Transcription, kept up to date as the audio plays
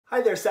Hi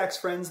there, sax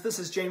friends. This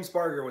is James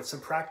Barger with some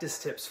practice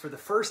tips for the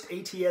first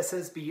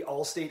ATSSB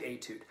All-State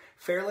Etude,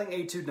 Fairling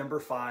Etude number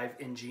 5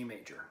 in G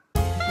major.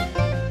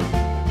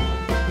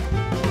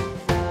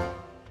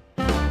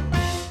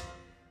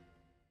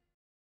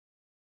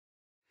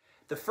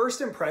 The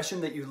first impression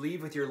that you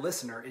leave with your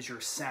listener is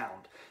your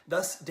sound.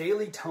 Thus,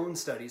 daily tone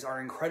studies are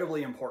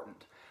incredibly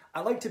important. I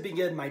like to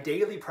begin my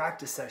daily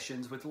practice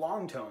sessions with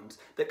long tones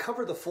that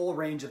cover the full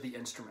range of the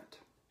instrument.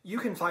 You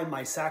can find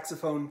my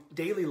saxophone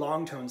daily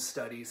long tone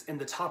studies in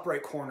the top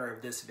right corner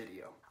of this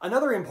video.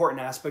 Another important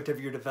aspect of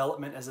your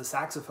development as a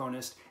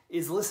saxophonist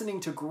is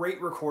listening to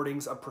great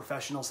recordings of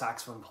professional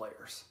saxophone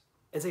players.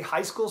 As a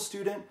high school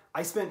student,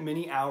 I spent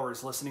many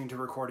hours listening to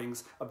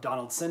recordings of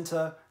Donald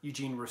Cinta,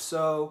 Eugene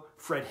Rousseau,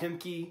 Fred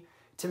Hemke,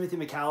 Timothy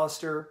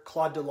McAllister,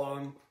 Claude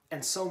DeLong,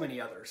 and so many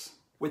others.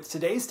 With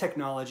today's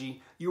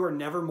technology, you are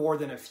never more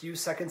than a few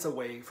seconds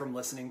away from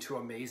listening to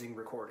amazing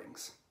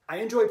recordings. I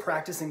enjoy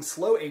practicing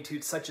slow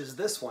etudes such as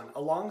this one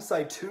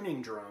alongside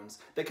tuning drones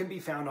that can be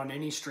found on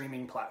any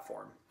streaming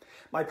platform.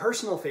 My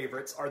personal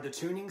favorites are the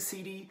tuning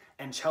CD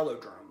and cello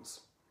drones.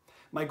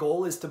 My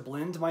goal is to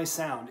blend my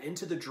sound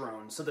into the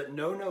drone so that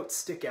no notes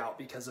stick out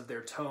because of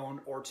their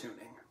tone or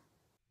tuning.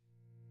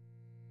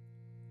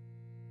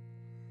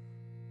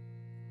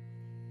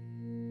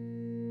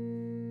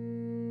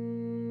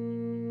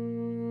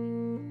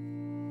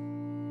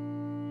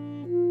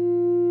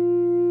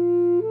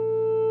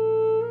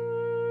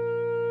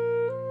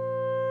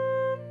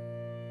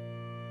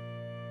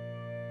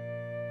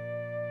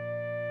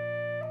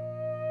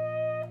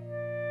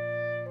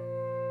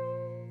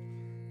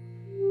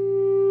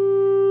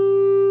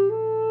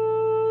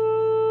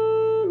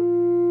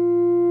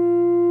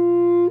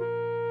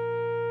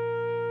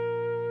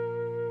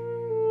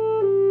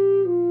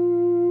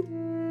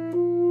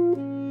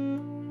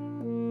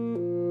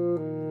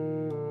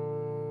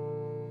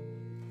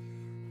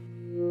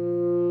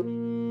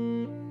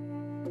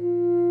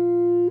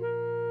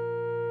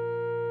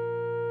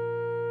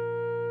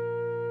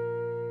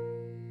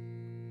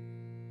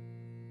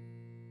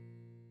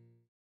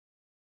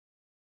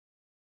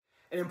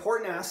 An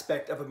important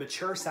aspect of a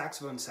mature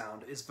saxophone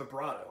sound is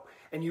vibrato,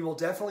 and you will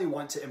definitely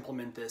want to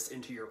implement this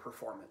into your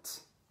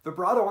performance.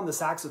 Vibrato on the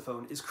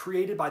saxophone is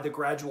created by the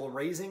gradual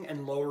raising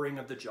and lowering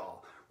of the jaw,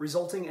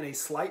 resulting in a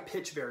slight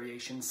pitch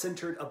variation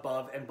centered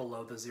above and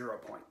below the 0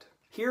 point.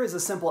 Here is a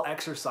simple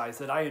exercise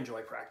that I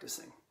enjoy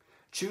practicing.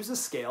 Choose a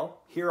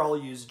scale, here I'll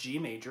use G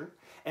major,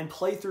 and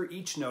play through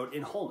each note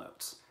in whole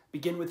notes.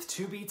 Begin with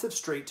 2 beats of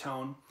straight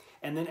tone,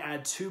 and then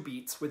add 2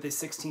 beats with a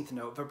 16th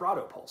note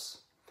vibrato pulse.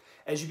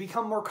 As you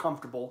become more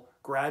comfortable,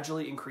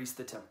 gradually increase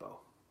the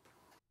tempo.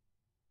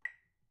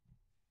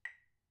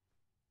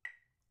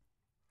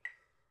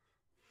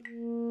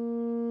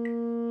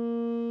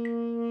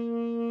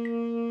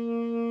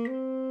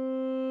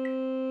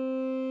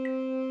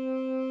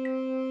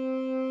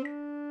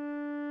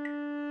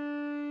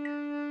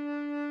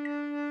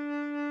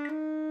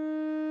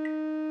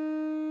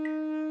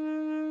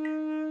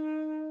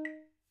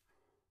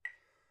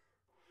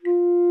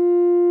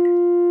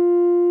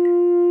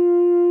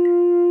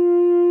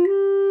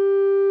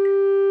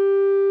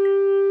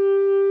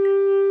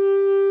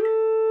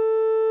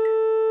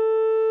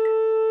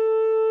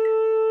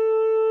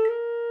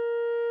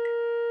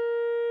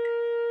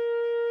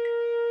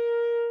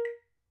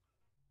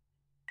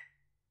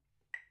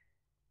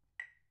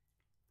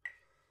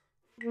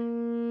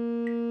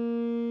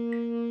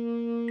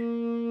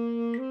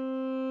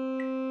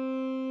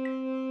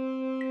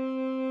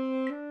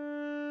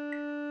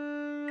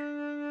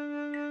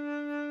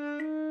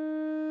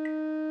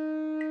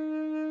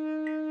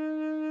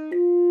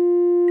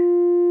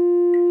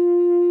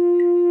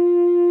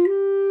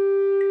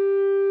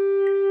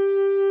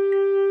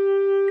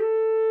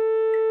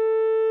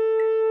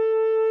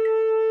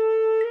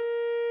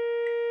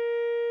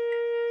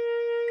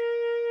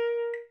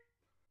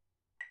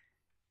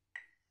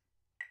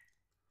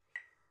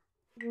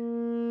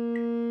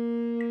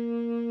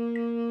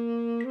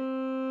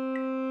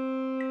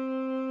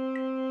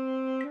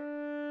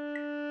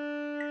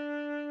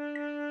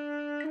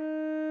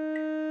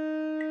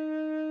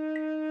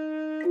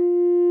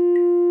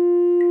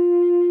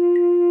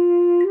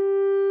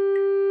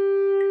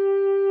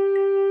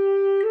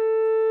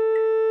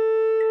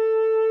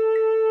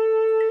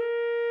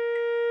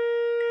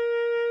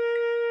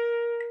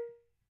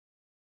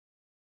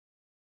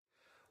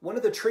 One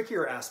of the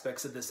trickier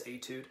aspects of this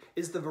etude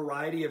is the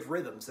variety of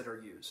rhythms that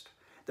are used.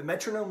 The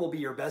metronome will be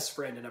your best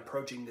friend in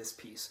approaching this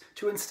piece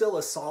to instill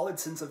a solid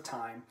sense of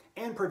time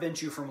and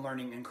prevent you from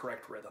learning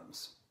incorrect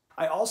rhythms.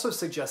 I also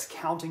suggest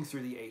counting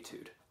through the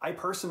etude. I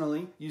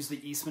personally use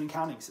the Eastman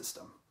counting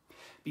system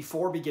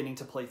before beginning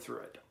to play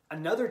through it.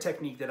 Another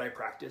technique that I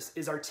practice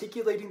is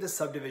articulating the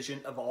subdivision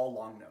of all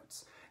long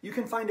notes. You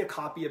can find a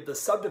copy of the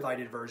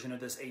subdivided version of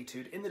this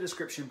etude in the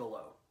description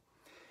below.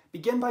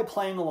 Begin by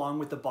playing along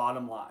with the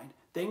bottom line,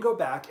 then go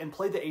back and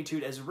play the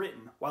etude as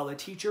written while a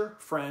teacher,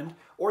 friend,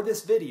 or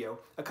this video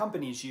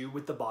accompanies you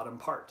with the bottom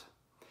part.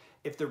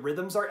 If the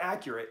rhythms are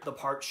accurate, the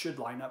parts should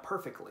line up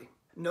perfectly.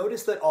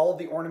 Notice that all of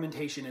the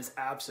ornamentation is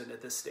absent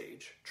at this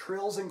stage.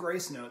 Trills and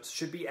grace notes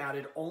should be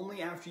added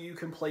only after you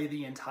can play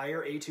the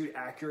entire etude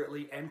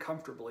accurately and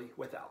comfortably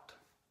without.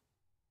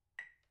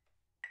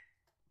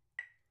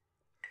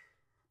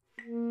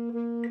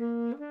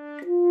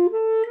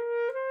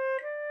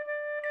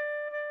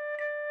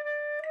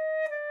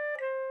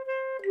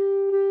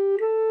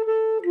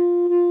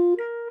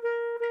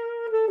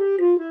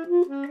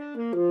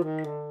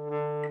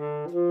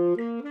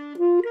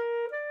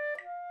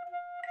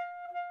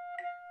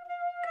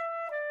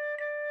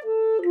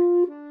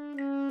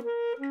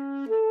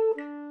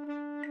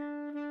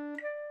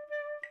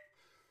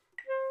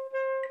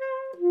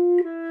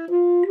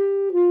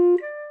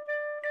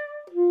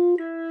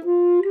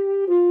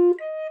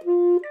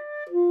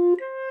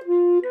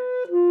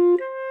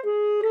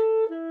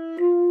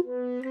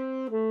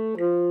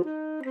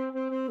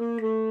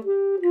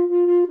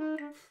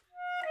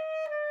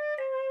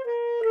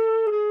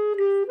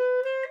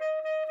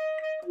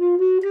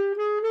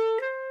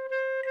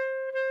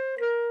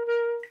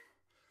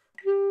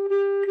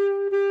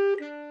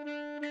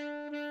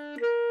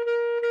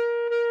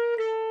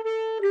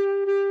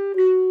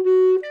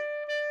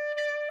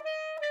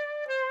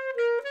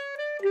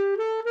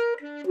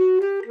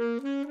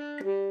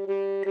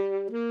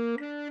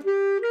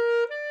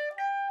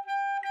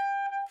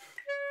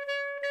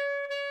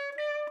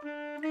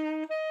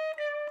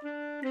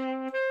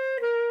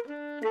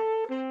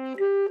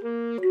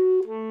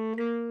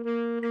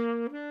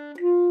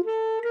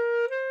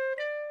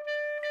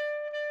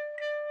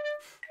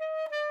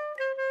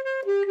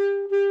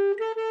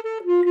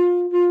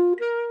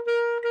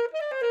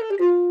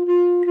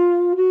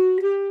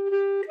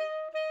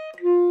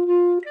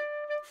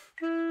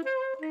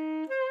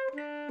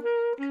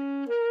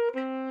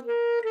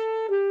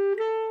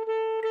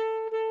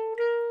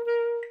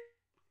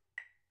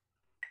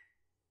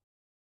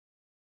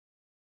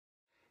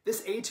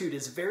 This etude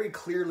is very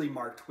clearly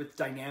marked with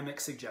dynamic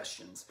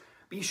suggestions.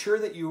 Be sure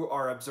that you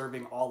are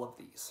observing all of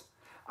these.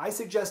 I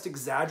suggest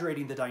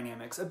exaggerating the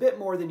dynamics a bit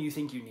more than you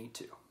think you need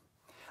to.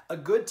 A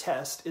good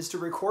test is to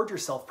record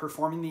yourself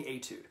performing the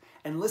etude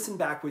and listen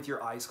back with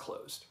your eyes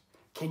closed.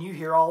 Can you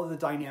hear all of the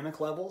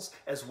dynamic levels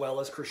as well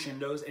as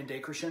crescendos and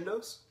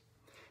decrescendos?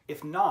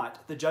 If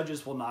not, the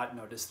judges will not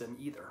notice them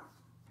either.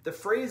 The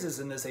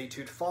phrases in this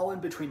etude fall in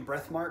between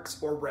breath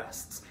marks or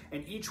rests,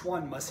 and each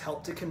one must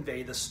help to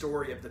convey the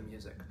story of the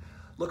music.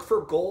 Look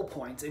for goal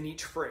points in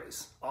each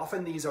phrase.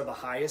 Often these are the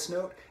highest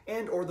note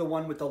and or the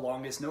one with the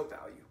longest note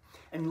value,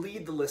 and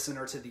lead the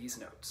listener to these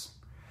notes.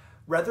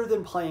 Rather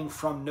than playing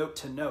from note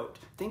to note,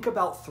 think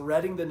about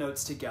threading the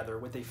notes together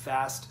with a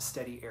fast,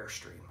 steady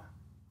airstream.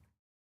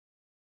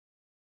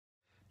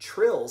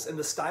 Trills in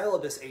the style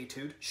of this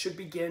etude should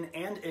begin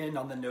and end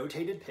on the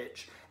notated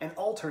pitch and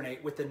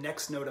alternate with the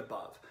next note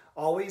above,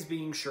 always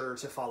being sure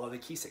to follow the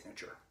key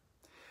signature.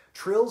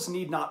 Trills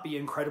need not be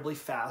incredibly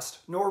fast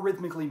nor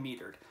rhythmically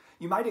metered.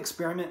 You might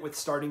experiment with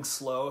starting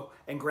slow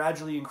and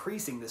gradually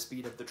increasing the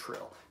speed of the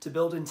trill to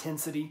build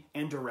intensity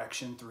and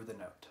direction through the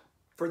note.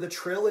 For the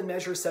trill in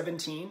measure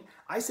 17,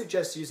 I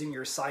suggest using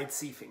your side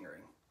C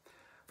fingering.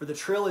 For the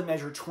trill in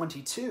measure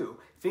 22,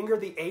 finger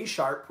the A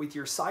sharp with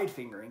your side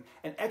fingering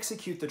and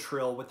execute the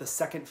trill with the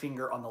second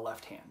finger on the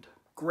left hand.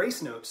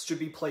 Grace notes should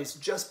be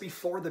placed just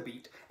before the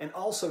beat and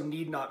also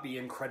need not be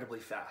incredibly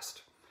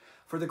fast.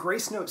 For the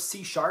grace note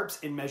C sharps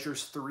in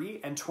measures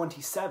 3 and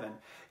 27,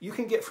 you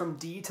can get from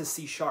D to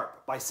C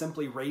sharp by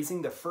simply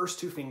raising the first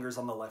two fingers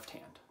on the left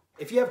hand.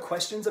 If you have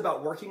questions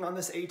about working on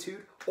this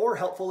etude or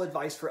helpful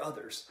advice for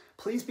others,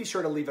 please be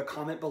sure to leave a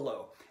comment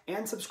below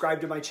and subscribe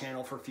to my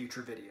channel for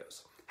future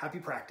videos. Happy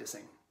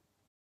practicing.